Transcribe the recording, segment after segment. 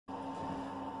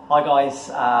Hi guys,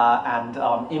 and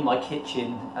I'm in my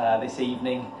kitchen this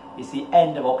evening. It's the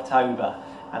end of October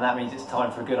and that means it's time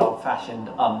for a good old-fashioned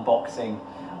unboxing.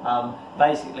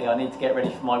 Basically I need to get ready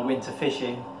for my winter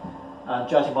fishing.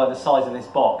 Judging by the size of this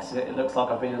box, it looks like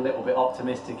I've been a little bit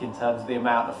optimistic in terms of the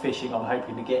amount of fishing I'm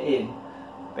hoping to get in.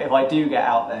 But if I do get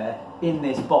out there, in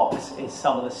this box is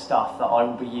some of the stuff that I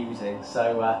will be using.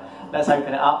 So let's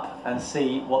open it up and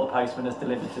see what the postman has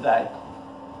delivered today.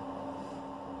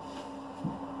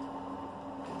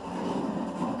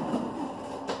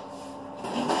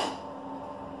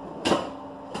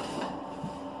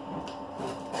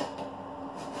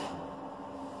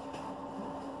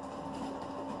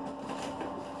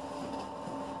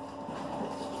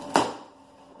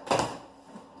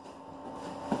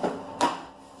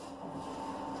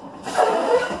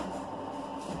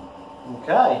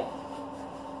 Okay,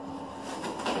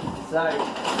 so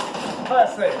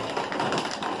first thing,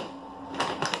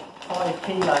 5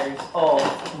 kilos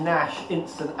of Nash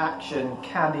Instant Action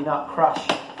Candy Nut Crush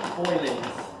boilies.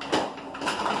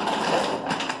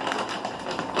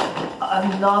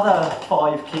 Another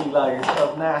 5 kilos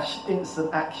of Nash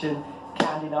Instant Action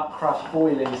Candy Nut Crush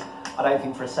boilies. I don't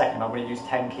think for a second I'm going to use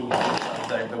 10 kilos of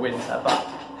those over the winter, but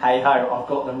hey ho, I've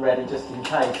got them ready just in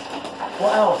case.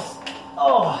 What else?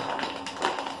 Oh!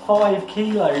 5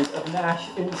 kilos of Nash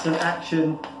Instant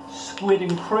Action Squid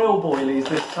and Krill boilies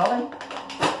this time.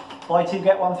 Buy 2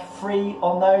 get 1 free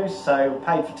on those, so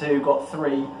paid for 2, got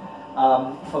 3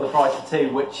 for the price of 2,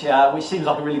 which seems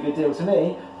like a really good deal to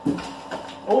me.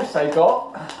 Also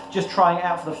got, just trying it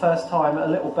out for the first time, a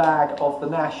little bag of the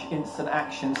Nash Instant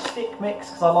Action stick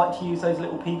mix, because I like to use those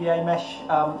little PVA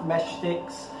mesh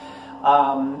sticks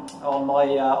on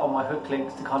my hook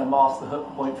links to kind of mask the hook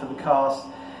point for the cast.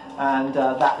 And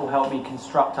that will help me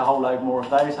construct a whole load more of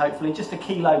those, hopefully. Just a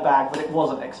kilo bag, but it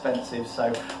wasn't expensive, so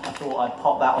I thought I'd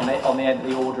pop that on the end of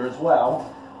the order as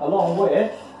well, along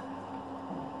with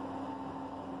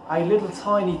a little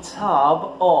tiny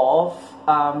tub of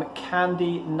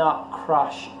Candy Nut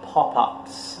Crush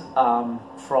pop-ups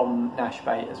from Nash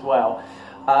Bait as well.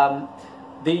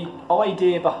 The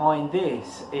idea behind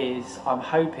this is I'm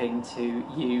hoping to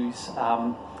use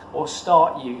or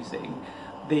start using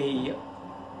the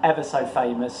ever so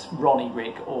famous Ronnie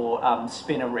rig or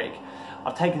spinner rig.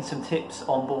 I've taken some tips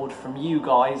on board from you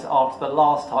guys after the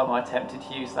last time I attempted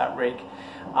to use that rig,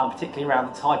 particularly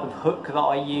around the type of hook that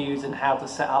I use and how to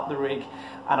set up the rig,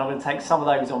 and I'm going to take some of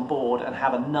those on board and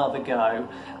have another go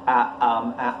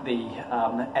at the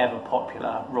ever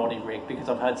popular Ronnie rig, because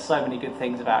I've heard so many good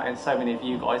things about it and so many of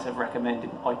you guys have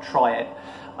recommended I try it,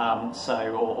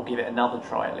 or give it another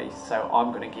try at least, so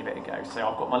I'm going to give it a go. So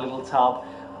I've got my little tub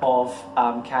of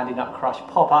Candy Nut Crush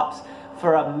pop-ups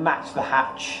for a match the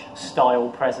hatch style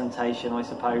presentation, I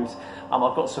suppose.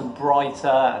 I've got some brighter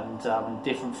and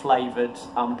different flavoured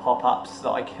pop-ups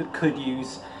that I could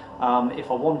use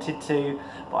if I wanted to,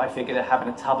 but I figured that having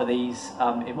a tub of these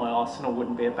in my arsenal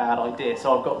wouldn't be a bad idea,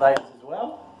 so I've got those as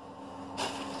well.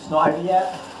 It's not over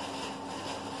yet.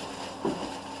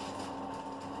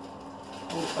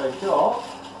 Also got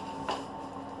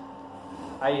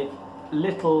a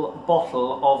little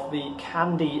bottle of the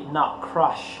Candy Nut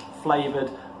Crush flavoured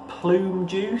plume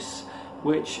juice,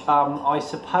 which I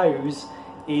suppose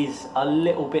is a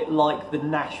little bit like the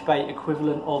Nash Bait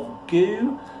equivalent of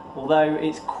goo, although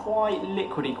it's quite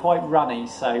liquidy, quite runny,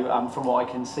 so from what I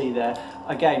can see there.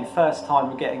 Again, first time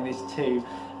we're getting this too,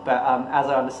 but as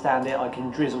I understand it, I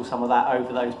can drizzle some of that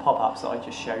over those pop-ups that I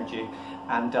just showed you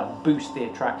and boost the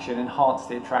attraction, enhance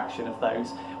the attraction of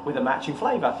those with a matching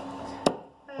flavour.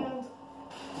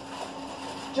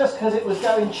 Just because it was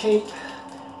going cheap,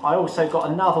 I also got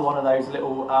another one of those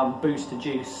little booster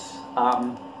juice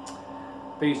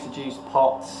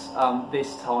pots,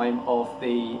 this time of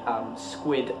the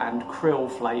squid and krill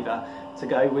flavour to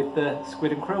go with the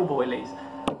squid and krill boilies.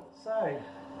 So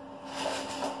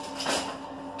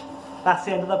that's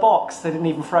the end of the box. They didn't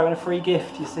even throw in a free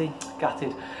gift, you see,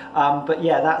 gutted. But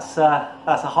yeah, that's a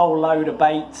whole load of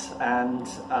bait and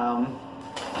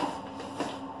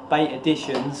bait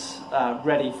additions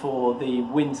ready for the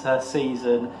winter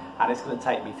season, and it's going to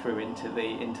take me through into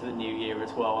the new year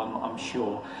as well, I'm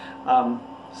sure.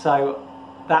 So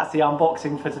that's the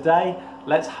unboxing for today.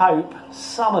 Let's hope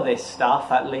some of this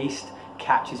stuff at least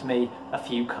catches me a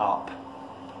few carp.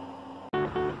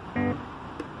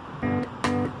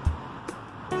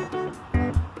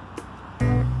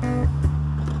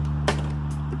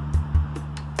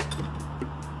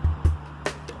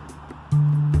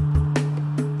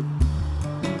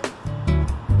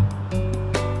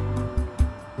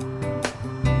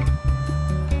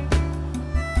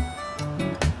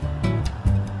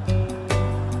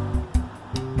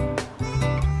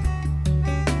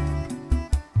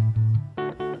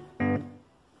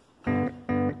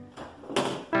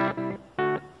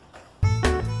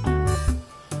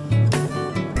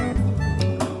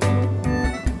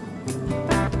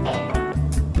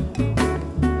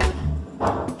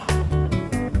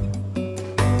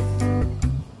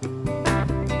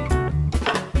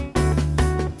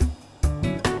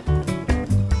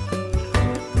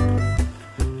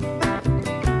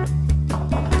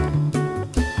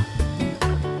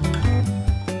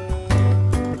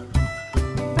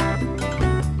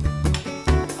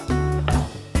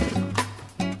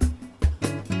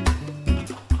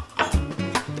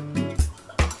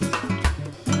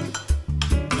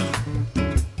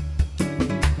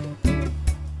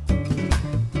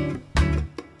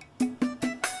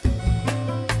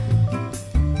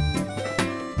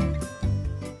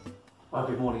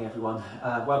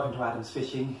 everyone, welcome to Adam's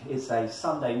Fishing. It's a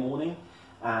Sunday morning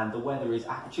and the weather is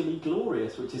actually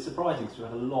glorious, which is surprising because we've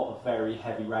had a lot of very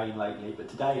heavy rain lately, but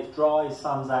today it's dry,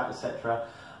 sun's out, etc.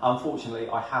 Unfortunately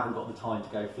I haven't got the time to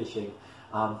go fishing,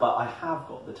 but I have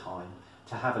got the time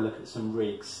to have a look at some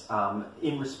rigs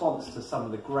in response to some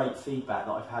of the great feedback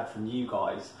that I've had from you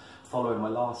guys following my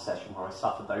last session where I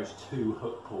suffered those 2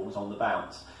 hook pulls on the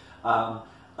bounce.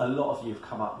 A lot of you have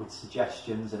come up with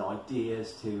suggestions and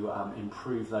ideas to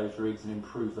improve those rigs and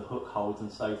improve the hook holds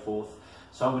and so forth.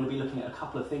 So I'm going to be looking at a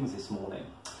couple of things this morning.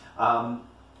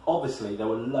 Obviously there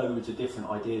were loads of different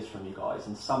ideas from you guys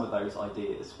and some of those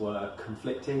ideas were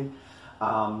conflicting.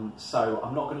 So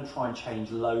I'm not going to try and change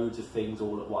loads of things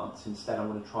all at once. Instead I'm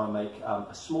going to try and make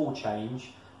a small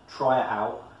change, try it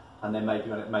out, and then maybe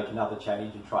make another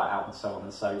change and try it out and so on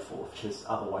and so forth, because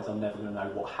otherwise I'm never going to know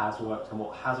what has worked and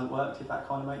what hasn't worked, if that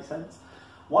kind of makes sense.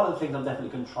 One of the things I'm definitely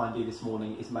going to try and do this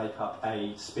morning is make up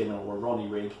a spinner or a Ronnie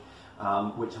rig,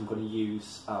 which I'm going to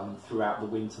use throughout the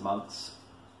winter months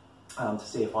to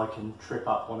see if I can trip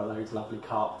up one of those lovely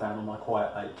carp down on my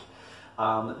quiet lake.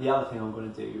 The other thing I'm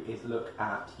going to do is look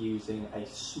at using a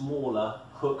smaller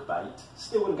hook bait.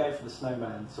 Still going to go for the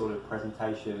snowman sort of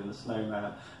presentation and the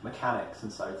snowman mechanics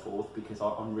and so forth, because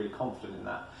I'm really confident in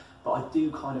that. But I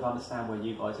do kind of understand where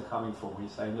you guys are coming from when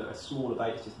you're saying, look, a smaller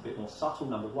bait is just a bit more subtle,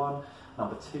 number one.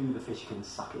 Number two, the fish can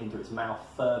suck it into its mouth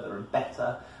further and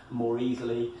better, more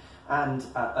easily. And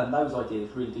those ideas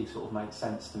really do sort of make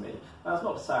sense to me. Now, that's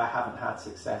not to say I haven't had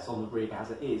success on the rig as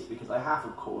it is, because I have,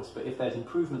 of course, but if there's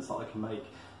improvements that I can make,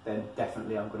 then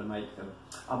definitely I'm going to make them.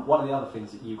 One of the other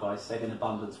things that you guys said in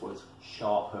abundance was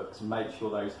sharp hooks. Make sure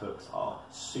those hooks are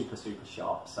super, super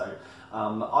sharp. So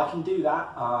I can do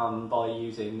that by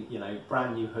using, you know,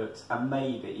 brand new hooks and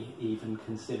maybe even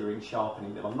considering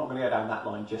sharpening them. I'm not going to go down that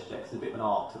line just yet because there's a bit of an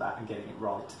art to that and getting it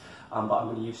right. But I'm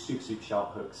going to use super, super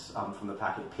sharp hooks from the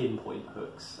packet, pinpoint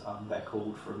hooks, they're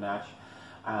called, from Nash.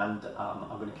 And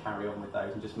I'm going to carry on with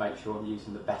those and just make sure I'm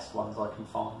using the best ones I can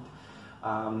find.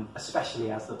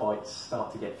 Especially as the bites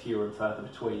start to get fewer and further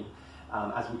between.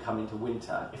 As we come into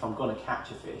winter, if I'm going to catch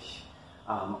a fish,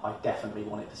 I definitely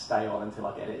want it to stay on until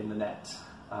I get it in the net.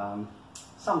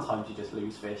 Sometimes you just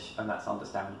lose fish and that's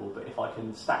understandable, but if I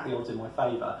can stack the odds in my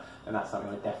favour, then that's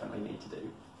something I definitely need to do.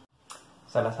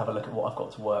 So let's have a look at what I've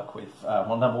got to work with.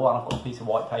 Well, number one, I've got a piece of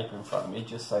white paper in front of me,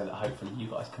 just so that hopefully you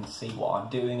guys can see what I'm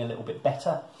doing a little bit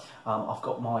better. I've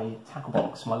got my tackle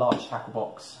box, my large tackle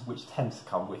box, which tends to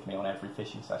come with me on every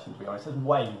fishing session, to be honest. There's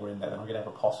way more in there than I could ever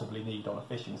possibly need on a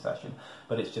fishing session,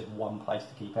 but it's just one place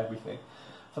to keep everything.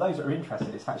 For those that are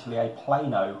interested, it's actually a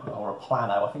Plano, or a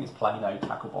Plano, I think it's Plano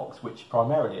tackle box, which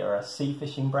primarily are a sea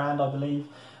fishing brand, I believe.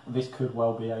 This could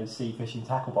well be a sea fishing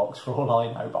tackle box for all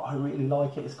I know, but I really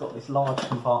like it. It's got this large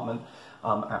compartment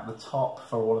at the top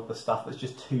for all of the stuff that's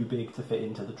just too big to fit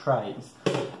into the trays.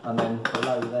 And then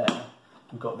below there,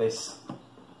 we've got this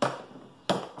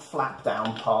flap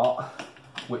down part,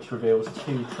 which reveals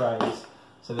 2 trays.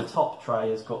 So the top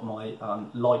tray has got my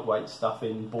lightweight stuff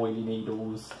in, boilie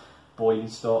needles, boilie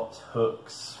stops,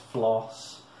 hooks,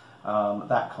 floss,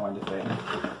 that kind of thing.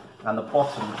 And the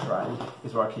bottom tray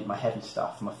is where I keep my heavy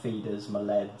stuff, my feeders, my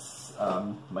leads,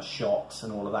 my shots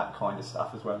and all of that kind of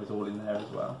stuff as well, is all in there as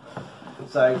well.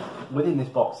 So within this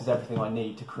box is everything I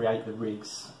need to create the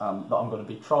rigs that I'm going to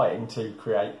be trying to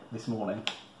create this morning.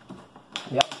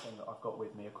 The other thing that I've got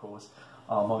with me, of course,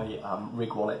 are my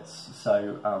rig wallets.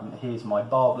 So here's my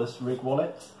barbless rig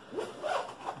wallet.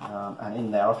 And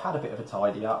in there I've had a bit of a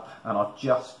tidy up and I've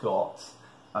just got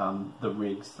the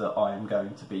rigs that I am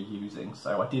going to be using.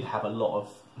 So I did have a lot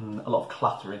of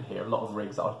clutter in here, a lot of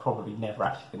rigs that I was probably never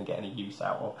actually going to get any use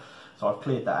out of. So I've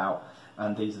cleared that out,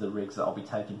 and these are the rigs that I'll be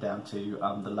taking down to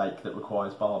the lake that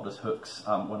requires barbless hooks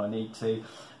when I need to.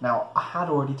 Now, I had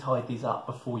already tied these up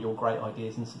before your great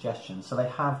ideas and suggestions, so they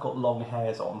have got long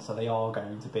hairs on, so they are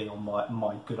going to be on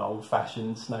my good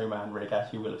old-fashioned snowman rig,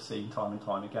 as you will have seen time and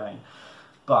time again.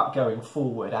 But going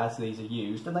forward, as these are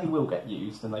used, and they will get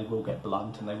used, and they will get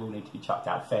blunt, and they will need to be chucked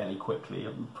out fairly quickly,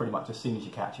 pretty much as soon as you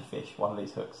catch a fish, one of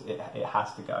these hooks, it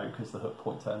has to go, because the hook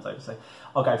point turns over. So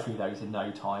I'll go through those in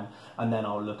no time, and then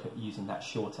I'll look at using that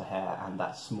shorter hair and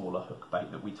that smaller hook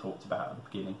bait that we talked about at the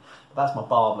beginning. But that's my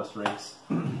barbless rigs.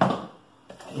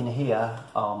 In here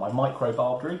are my micro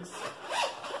barbed rigs.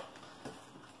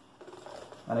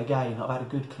 And again, I've had a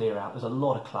good clear out. There's a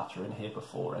lot of clutter in here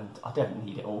before and I don't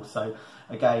need it all. So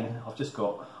again, I've just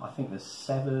got, I think there's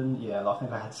 7, yeah, I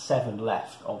think I had 7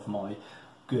 left of my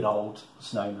good old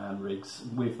snowman rigs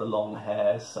with the long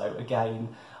hairs. So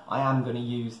again, I am going to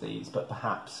use these, but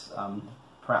perhaps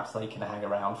perhaps they can hang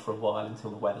around for a while until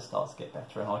the weather starts to get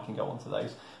better and I can go on to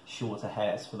those shorter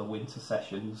hairs for the winter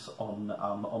sessions on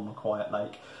the quiet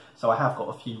lake. So I have got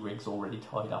a few rigs already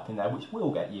tied up in there which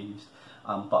will get used,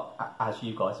 but as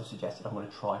you guys have suggested, I'm going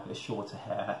to try with a shorter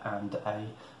hair and a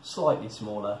slightly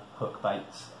smaller hook bait.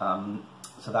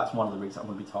 So that's one of the rigs that I'm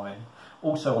going to be tying.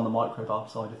 Also on the micro barb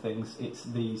side of things, it's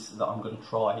these that I'm going to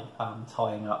try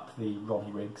tying up the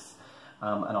Ronnie rigs.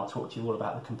 And I'll talk to you all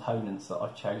about the components that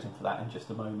I've chosen for that in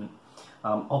just a moment.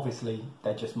 Obviously,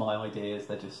 they're just my ideas,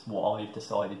 they're just what I've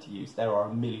decided to use. There are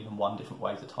 1,000,001 different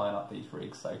ways of tying up these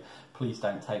rigs, so please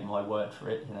don't take my word for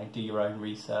it. You know, do your own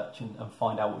research and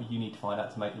find out what you need to find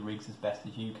out to make the rigs as best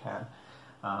as you can.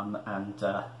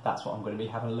 That's what I'm going to be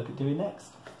having a look at doing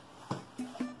next.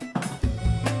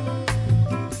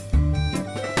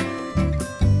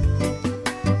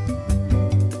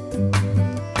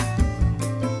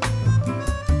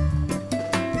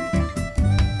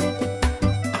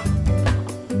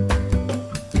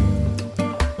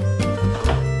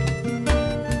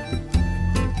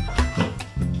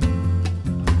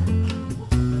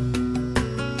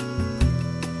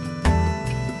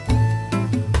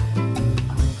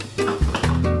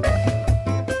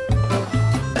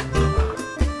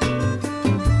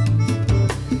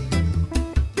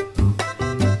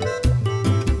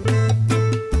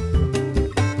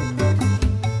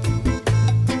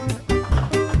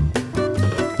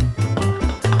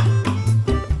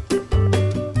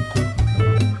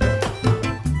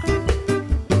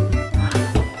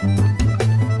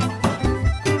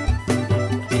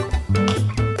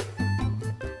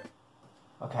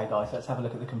 Okay guys, let's have a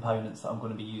look at the components that I'm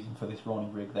going to be using for this Ronnie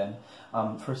rig then.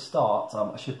 For a start,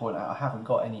 I should point out I haven't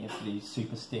got any of the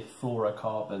super stiff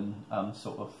fluorocarbon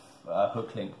sort of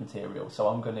hook link material, so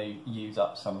I'm going to use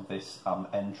up some of this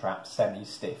N-trap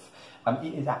semi-stiff.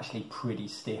 It is actually pretty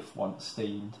stiff once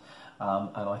steamed,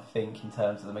 and I think in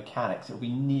terms of the mechanics it'll be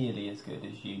nearly as good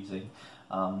as using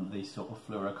the sort of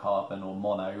fluorocarbon or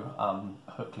mono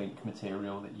hook link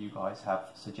material that you guys have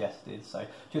suggested. So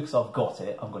just because I've got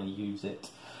it, I'm going to use it.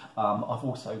 I've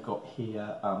also got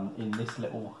here in this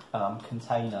little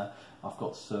container, I've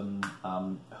got some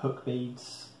hook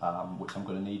beads which I'm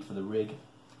going to need for the rig.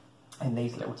 In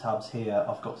these little tubs here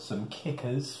I've got some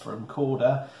kickers from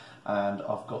Corda, and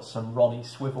I've got some Ronnie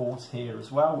swivels here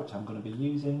as well which I'm going to be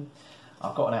using.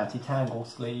 I've got an anti-tangle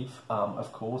sleeve,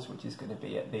 of course, which is going to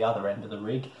be at the other end of the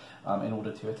rig in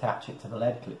order to attach it to the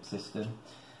lead clip system.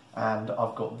 And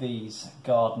I've got these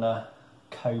Gardner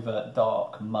Covert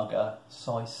Dark Mugger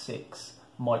size 6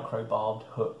 micro barbed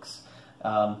hooks.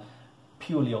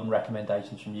 Purely on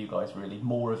recommendations from you guys really.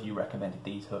 More of you recommended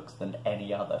these hooks than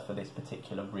any other for this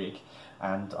particular rig,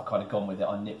 and I kind of gone with it.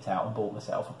 I nipped out and bought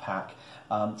myself a pack.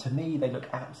 To me they look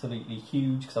absolutely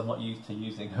huge because I'm not used to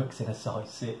using hooks in a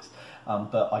size 6,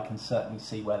 but I can certainly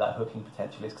see where that hooking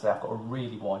potential is because they've got a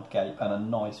really wide gape and a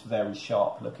nice very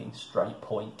sharp looking straight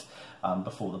point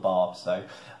before the barb. So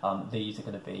these are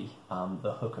going to be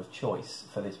the hook of choice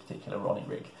for this particular Ronnie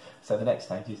rig. So the next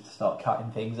stage is to start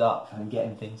cutting things up and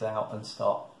getting things out and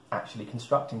start actually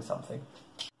constructing something.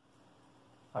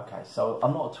 Okay, so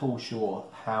I'm not at all sure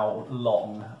how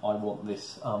long I want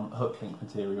this hook link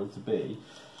material to be,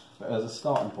 but as a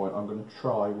starting point I'm going to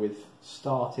try with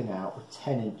starting out with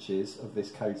 10 inches of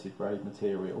this coated braid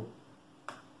material.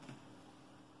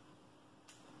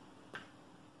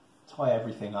 Tie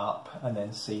everything up and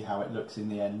then see how it looks in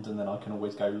the end, and then I can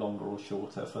always go longer or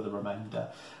shorter for the remainder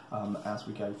as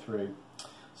we go through.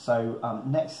 So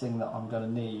next thing that I'm going to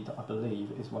need, I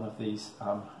believe, is one of these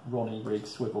Ronnie rig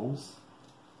swivels.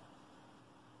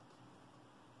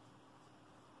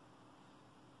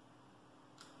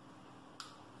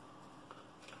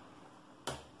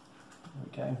 There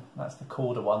we go, that's the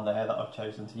Corda one there that I've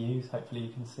chosen to use. Hopefully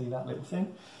you can see that little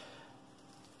thing.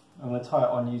 I'm going to tie it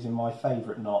on using my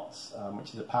favourite knots,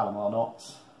 which is a Palomar knot.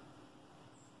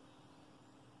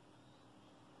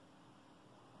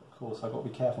 Of course I've got to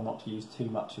be careful not to use too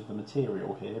much of the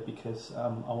material here because I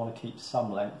want to keep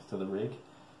some length to the rig.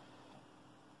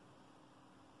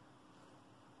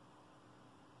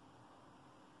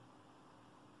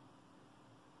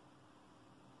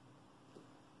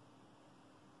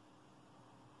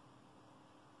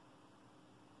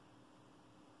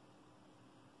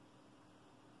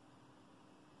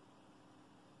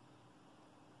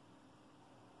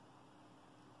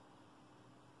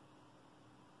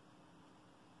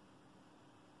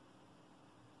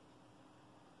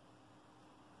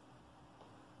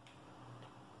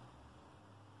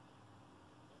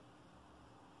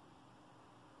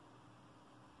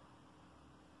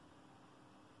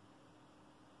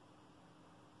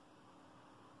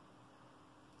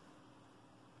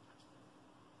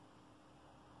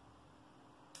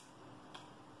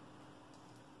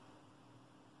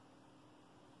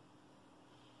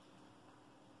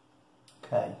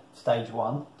 Okay, stage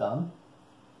 1 done.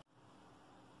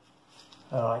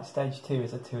 Alright, stage 2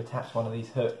 is to attach one of these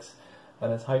hooks,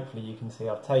 and as hopefully you can see,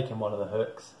 I've taken one of the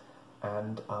hooks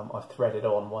and I've threaded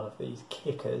on one of these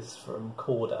kickers from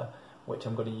Corda, which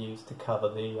I'm going to use to cover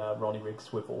the Ronnie Rig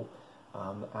swivel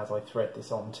as I thread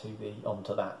this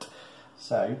onto that.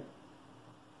 So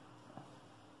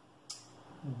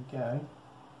there we go.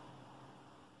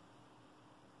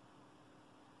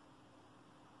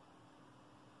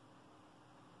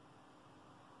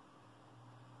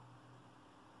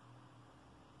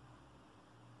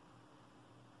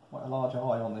 Quite a large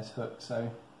eye on this hook,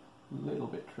 so a little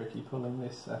bit tricky pulling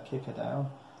this kicker down.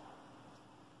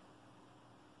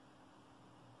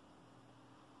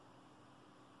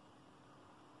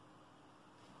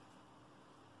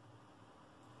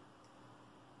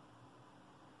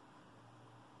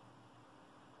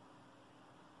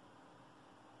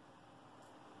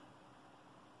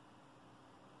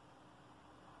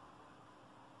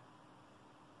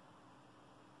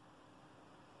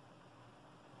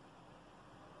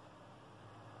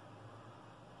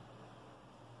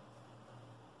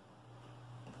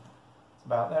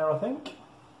 About there, I think.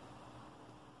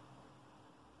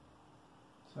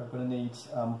 So I'm going to need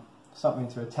something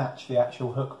to attach the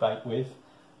actual hook bait with,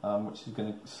 which is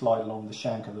going to slide along the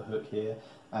shank of the hook here,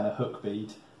 and a hook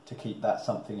bead to keep that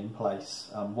something in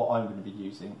place. What I'm going to be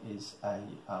using is a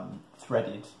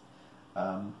threaded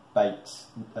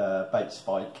bait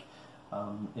spike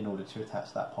in order to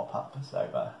attach that pop-up.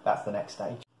 So that's the next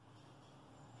stage.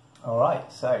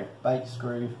 Alright, so bait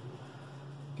screw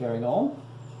going on.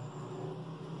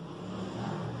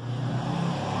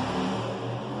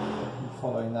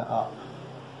 Following that up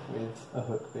with a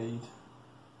hook bead.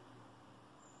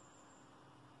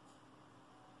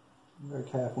 I'm very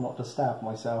careful not to stab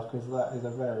myself because that is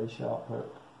a very sharp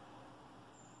hook.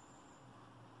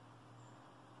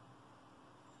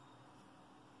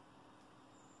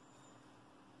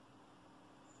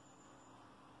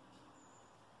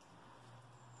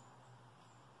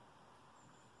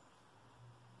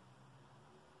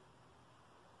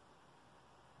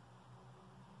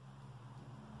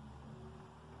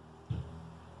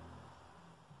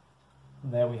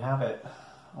 And there we have it.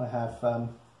 I have a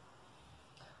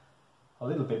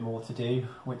little bit more to do,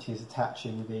 which is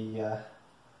attaching the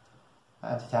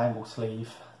anti-tangle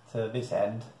sleeve to this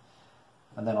end,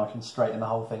 and then I can straighten the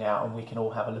whole thing out and we can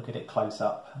all have a look at it close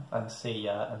up and see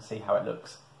how it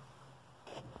looks.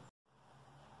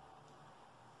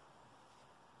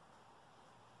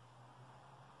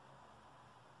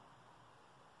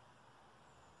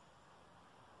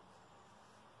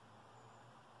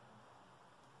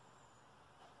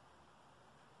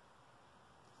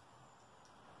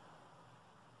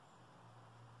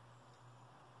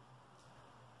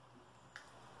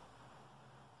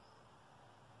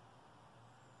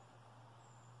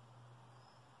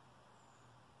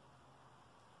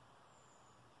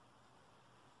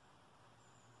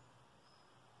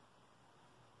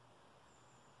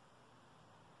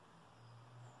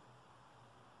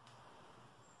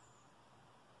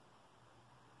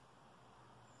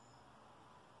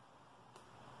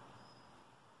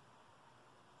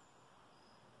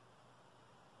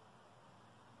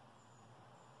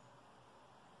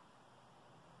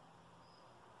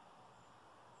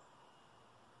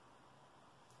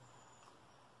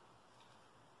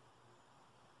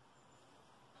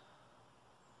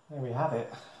 There we have it.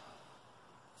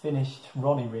 Finished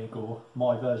Ronnie Rig, or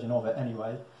my version of it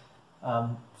anyway.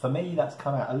 For me that's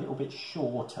come out a little bit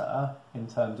shorter in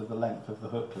terms of the length of the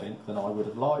hook link than I would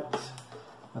have liked.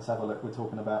 Let's have a look. We're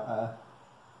talking about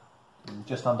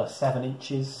just under 7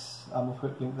 inches of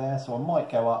hook link there, so I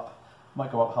might go up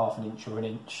half an inch or an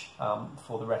inch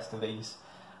for the rest of these,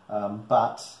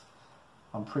 but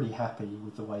I'm pretty happy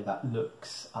with the way that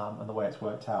looks and the way it's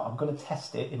worked out. I'm going to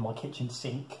test it in my kitchen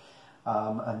sink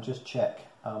and just check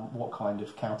what kind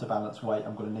of counterbalance weight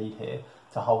I'm going to need here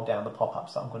to hold down the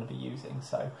pop-ups that I'm going to be using.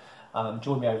 So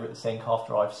join me over at the sink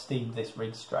after I've steamed this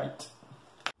rig straight.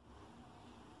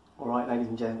 Alright ladies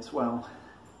and gents, well,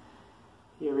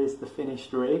 here is the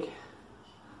finished rig,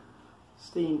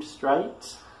 steamed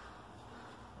straight.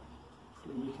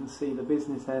 Hopefully you can see the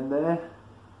business end there,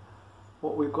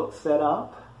 what we've got set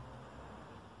up.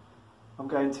 I'm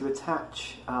going to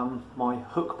attach my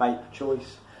hook bait of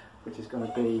choice, which is going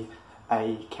to be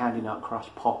a Candy Nut Crush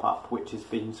pop-up, which has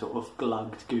been sort of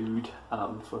glugged gooed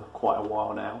for quite a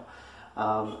while now,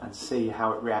 and see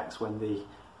how it reacts when the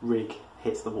rig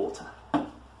hits the water.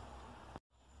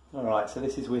 Alright, so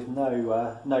this is with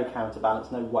no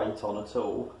counterbalance, no weight on at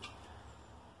all.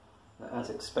 As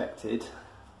expected,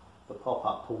 the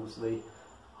pop-up pulls the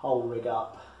whole rig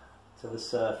up to the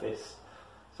surface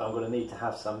so I'm going to need to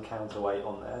have some counterweight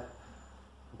on there.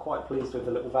 I'm quite pleased with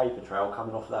the little vapour trail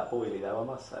coming off of that boilie though, I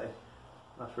must say.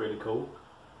 That's really cool.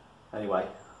 Anyway,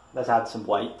 let's add some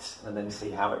weight and then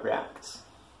see how it reacts.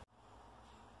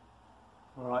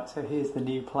 Alright, so here's the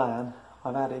new plan.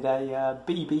 I've added a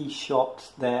BB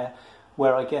shot there,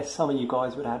 where I guess some of you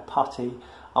guys would add putty.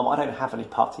 I don't have any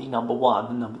putty, number one,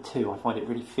 and number two, I find it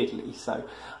really fiddly, so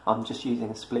I'm just using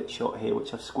a split shot here,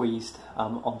 which I've squeezed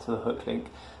onto the hook link.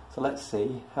 So let's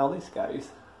see how this goes.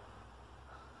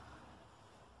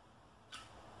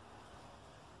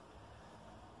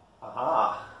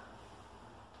 Aha!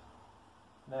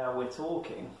 Now we're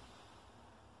talking.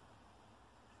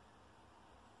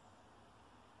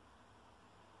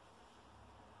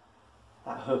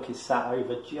 That hook is sat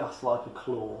over just like a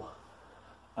claw,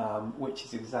 which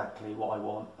is exactly what I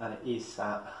want, and it is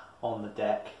sat on the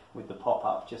deck with the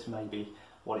pop-up just maybe,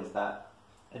 what is that,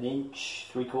 an inch,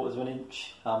 3/4 of an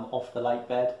inch off the lake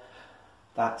bed.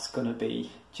 That's going to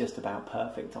be just about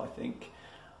perfect, I think.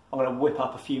 I'm going to whip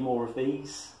up a few more of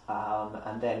these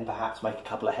and then perhaps make a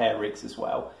couple of hair rigs as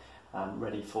well,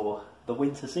 ready for the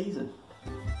winter season.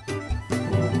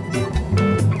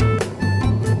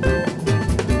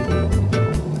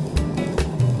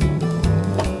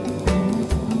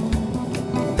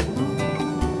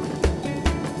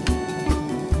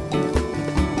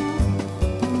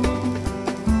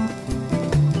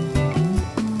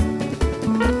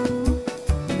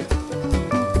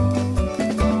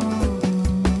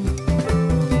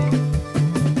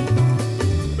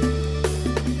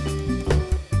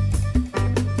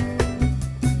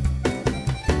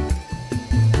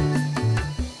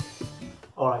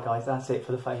 Alright guys, that's it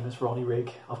for the famous Ronnie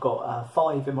rig. I've got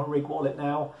 5 in my rig wallet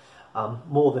now,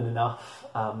 more than enough.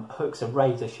 Hooks are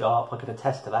razor sharp, I can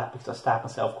attest to that because I stabbed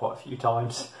myself quite a few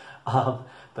times. But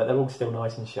they're all still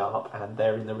nice and sharp and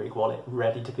they're in the rig wallet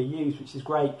ready to be used, which is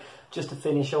great. Just to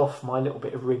finish off my little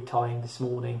bit of rig tying this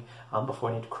morning, before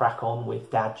I need to crack on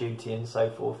with dad duty and so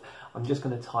forth, I'm just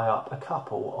going to tie up a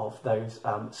couple of those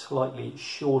slightly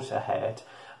shorter haired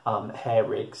hair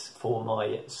rigs for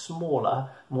my smaller,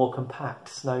 more compact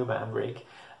snowman rig,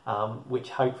 which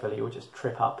hopefully will just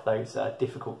trip up those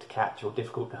difficult to catch or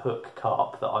difficult to hook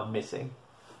carp that I'm missing.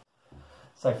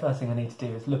 So first thing I need to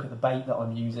do is look at the bait that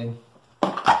I'm using.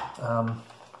 I'm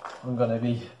going to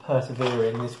be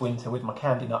persevering this winter with my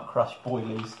Candy Nut Crush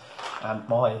boilies and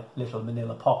my little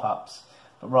manila pop-ups,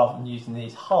 but rather than using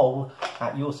these whole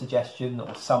at your suggestion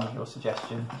or some of your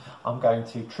suggestion, I'm going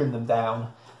to trim them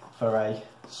down for a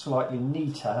slightly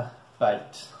neater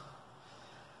bait.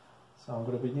 So I'm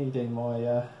going to be needing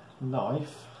my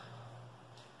knife.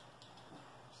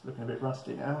 It's looking a bit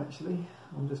rusty now actually.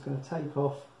 I'm just going to take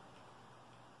off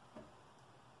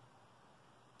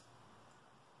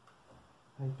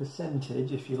a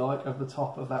percentage, if you like, of the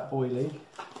top of that boilie.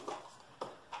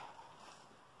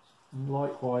 And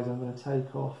likewise I'm going to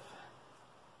take off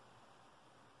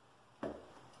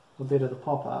a bit of the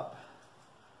pop-up.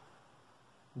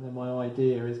 And then my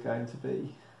idea is going to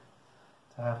be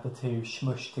to have the two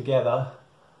smushed together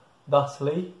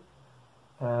thusly,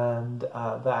 and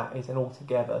that is an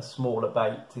altogether smaller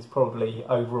bait. It's probably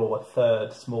overall a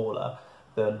third smaller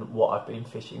than what I've been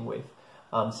fishing with.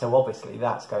 So obviously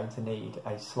that's going to need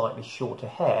a slightly shorter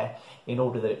hair in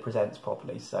order that it presents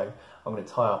properly. So I'm going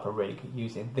to tie up a rig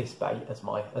using this bait as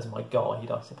my guide,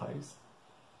 I suppose.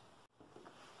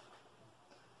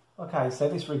 Okay, so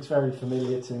this rig's very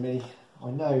familiar to me. I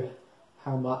know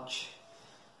how much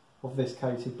of this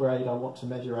coated braid I want to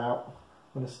measure out.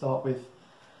 I'm going to start with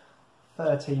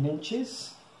 13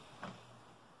 inches.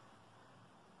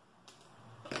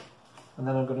 And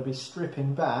then I'm going to be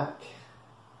stripping back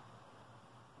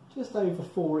just over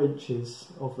 4 inches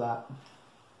of that.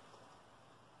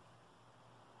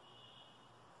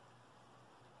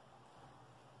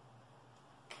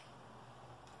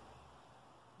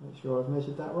 Make sure I've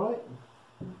measured that right.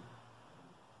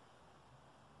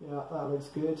 Yeah, that looks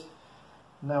good.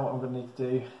 Now what I'm going to need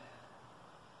to do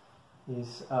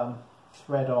is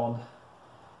thread on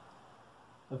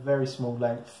a very small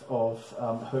length of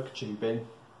hook tubing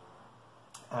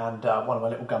and one of my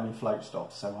little gummy float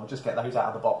stops. So I'll just get those out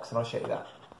of the box and I'll show you that.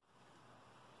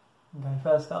 Okay,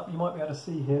 first up, you might be able to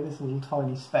see here this little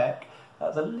tiny speck.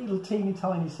 That's a little teeny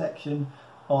tiny section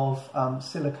of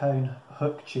silicone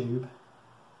hook tube,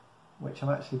 which I'm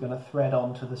actually going to thread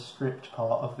onto the stripped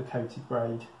part of the coated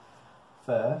braid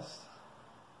first.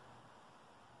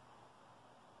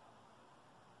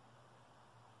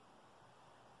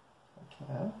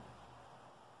 Okay.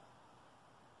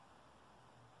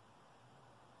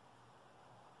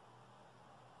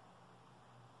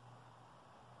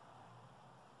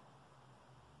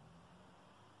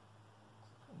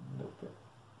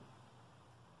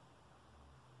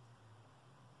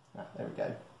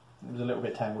 It was a little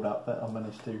bit tangled up, but I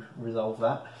managed to resolve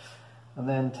that. And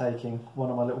then taking one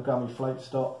of my little gummy float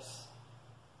stops.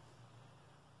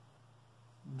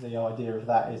 The idea of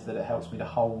that is that it helps me to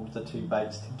hold the two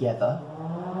baits together.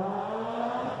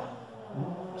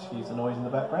 Excuse the noise in the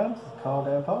background, the car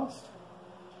going past.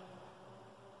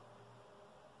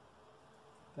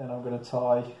 Then I'm going to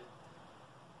tie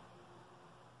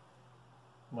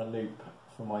my loop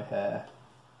for my hair.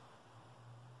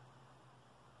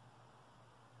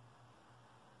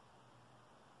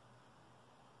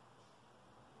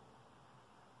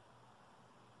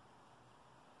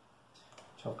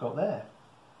 Which I've got there.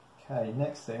 Okay,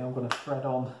 next thing I'm going to thread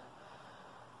on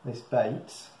this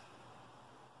bait.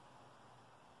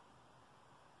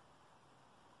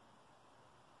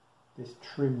 This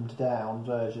trimmed down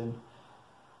version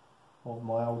of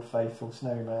my old faithful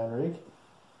snowman rig.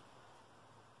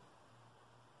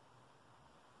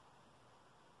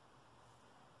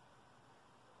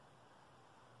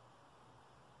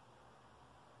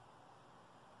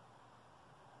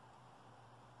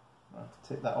 I have to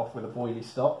tip that off with a boilie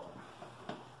stop,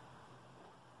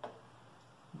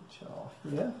 which are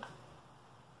here.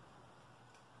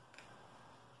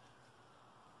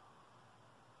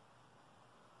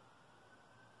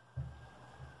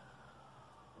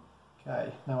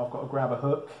 Okay, now I've got to grab a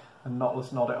hook and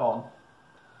knotless knot it on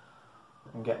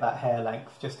and get that hair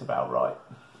length just about right.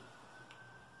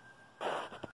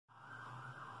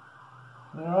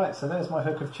 Alright, so there's my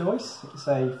hook of choice. It's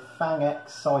a Fang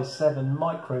X size 7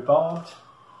 micro barbed.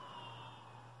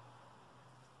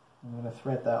 I'm going to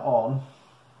thread that on,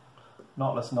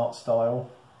 knotless knot style,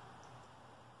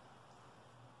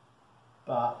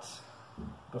 but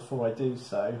before I do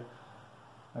so,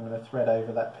 I'm going to thread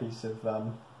over that piece of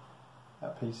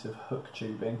hook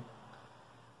tubing,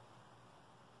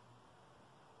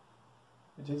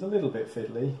 which is a little bit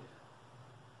fiddly.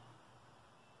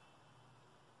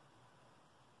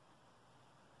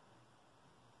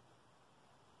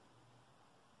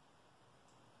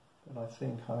 But I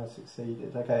think I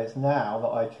succeeded. Okay, it's now that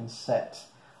I can set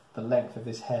the length of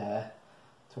this hair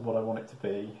to what I want it to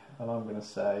be, and I'm going to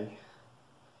say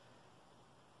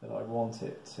that I want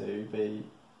it to be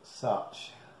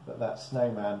such that that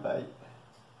snowman bait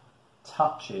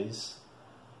touches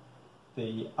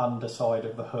the underside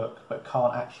of the hook but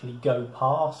can't actually go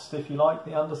past, if you like,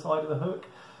 the underside of the hook.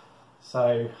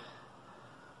 So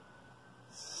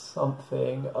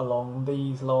something along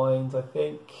these lines I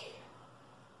think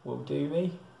will do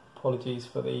me. Apologies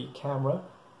for the camera.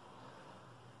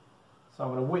 So I'm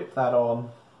going to whip that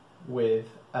on with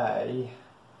a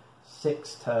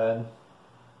 6-turn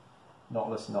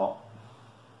knotless knot.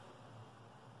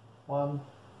 1,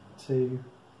 2,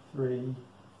 3,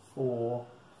 4,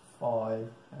 5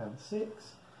 and 6,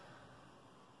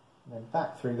 and then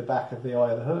back through the back of the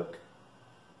eye of the hook,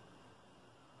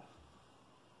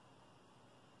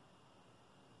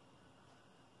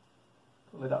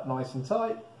 pull it up nice and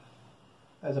tight.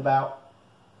 There's about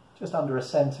just under a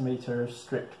centimetre of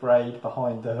stripped braid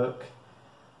behind the hook,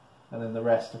 and then the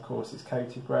rest of course is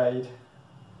coated braid.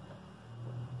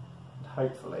 And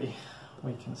hopefully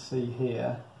we can see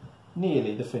here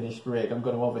nearly the finished rig. I'm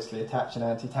going to obviously attach an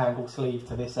anti-tangle sleeve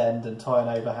to this end and tie an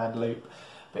overhand loop,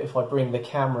 but if I bring the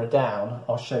camera down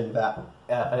I'll show you that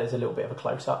as a little bit of a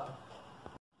close-up.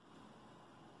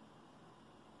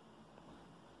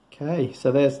 Okay,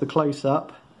 so there's the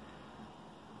close-up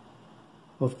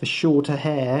of the shorter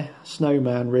hair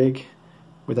snowman rig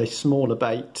with a smaller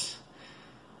bait,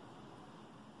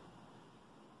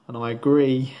 and I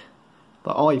agree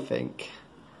that I think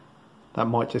that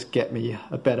might just get me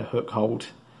a better hook hold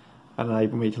and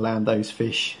enable me to land those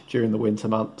fish during the winter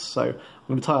months. So I'm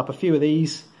going to tie up a few of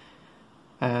these,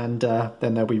 and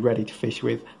then they'll be ready to fish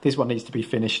with. This one needs to be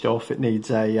finished off. It needs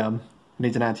an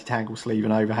anti-tangle sleeve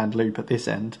and overhand loop at this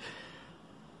end,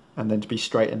 and then to be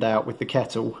straightened out with the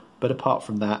kettle. But apart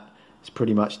from that, it's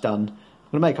pretty much done.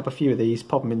 I'm going to make up a few of these,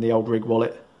 pop them in the old rig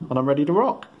wallet, and I'm ready to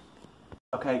rock.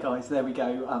 Okay guys, there we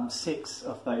go, 6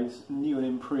 of those new and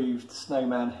improved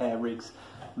snowman hair rigs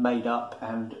made up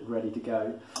and ready to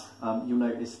go. You'll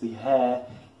notice the hair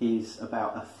is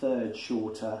about 1/3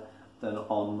 shorter than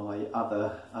on my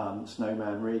other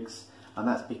snowman rigs, and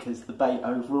that's because the bait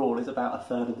overall is about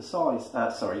 1/3 of the size,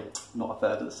 sorry, not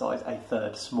 1/3 of the size,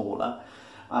 1/3 smaller.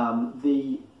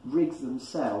 The rigs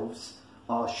themselves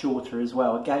are shorter as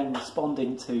well, again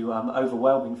responding to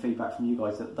overwhelming feedback from you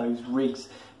guys that those rigs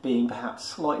being perhaps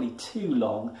slightly too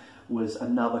long was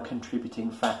another contributing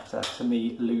factor to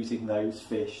me losing those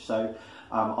fish. So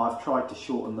I've tried to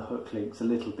shorten the hook links a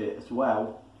little bit as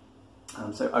well,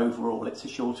 so overall it's a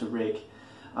shorter rig.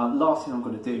 Last thing I'm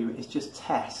going to do is just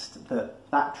test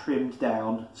that trimmed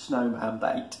down snowman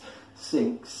bait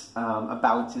sinks and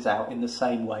balances out in the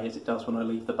same way as it does when I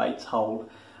leave the baits whole,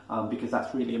 because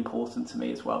that's really important to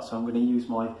me as well. So I'm going to use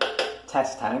my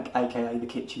test tank, aka the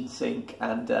kitchen sink,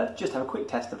 and just have a quick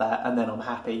test of that, and then I'm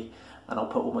happy and I'll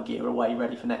put all my gear away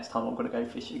ready for next time I'm going to go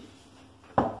fishing.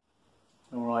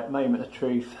 Alright, moment of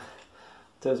truth.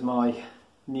 Does my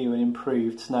new and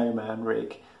improved snowman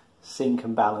rig sink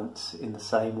and balance in the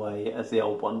same way as the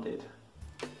old one did?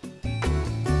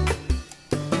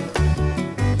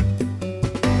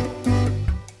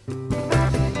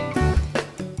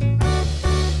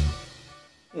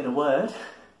 In a word,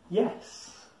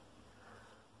 yes.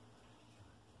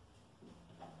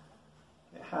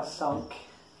 It has sunk,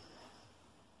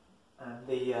 and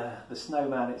the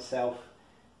snowman itself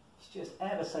is just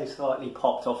ever so slightly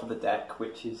popped off of the deck,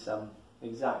 which is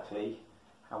exactly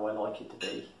how I like it to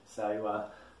be. So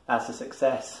that's a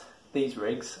success. These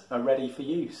rigs are ready for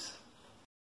use.